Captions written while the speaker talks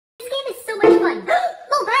much fun.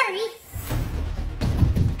 Low battery.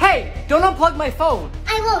 Hey, don't unplug my phone.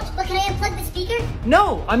 I won't, but can I unplug the speaker?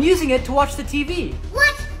 No, I'm using it to watch the TV.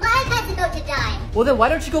 What? My iPad's about to die. Well then why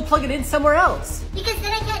don't you go plug it in somewhere else? Because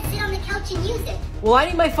then I can't sit on the couch and use it. Well, I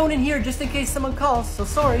need my phone in here just in case someone calls, so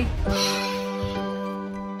sorry.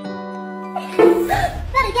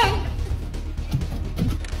 Not again.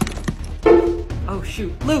 Oh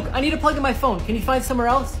shoot. Luke, I need to plug in my phone. Can you find somewhere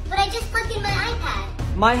else? But I just plugged in my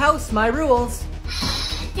iPad. My house, my rules.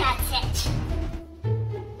 That's it.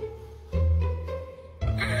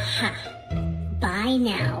 Aha. Bye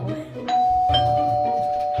now.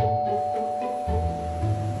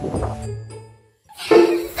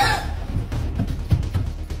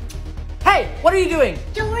 Hey, what are you doing?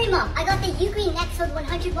 Don't worry, Mom. I got the Ugreen Nexode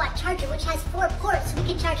 100-watt charger, which has 4 ports, so we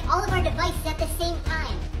can charge all of our devices at the same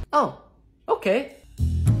time. Oh, okay.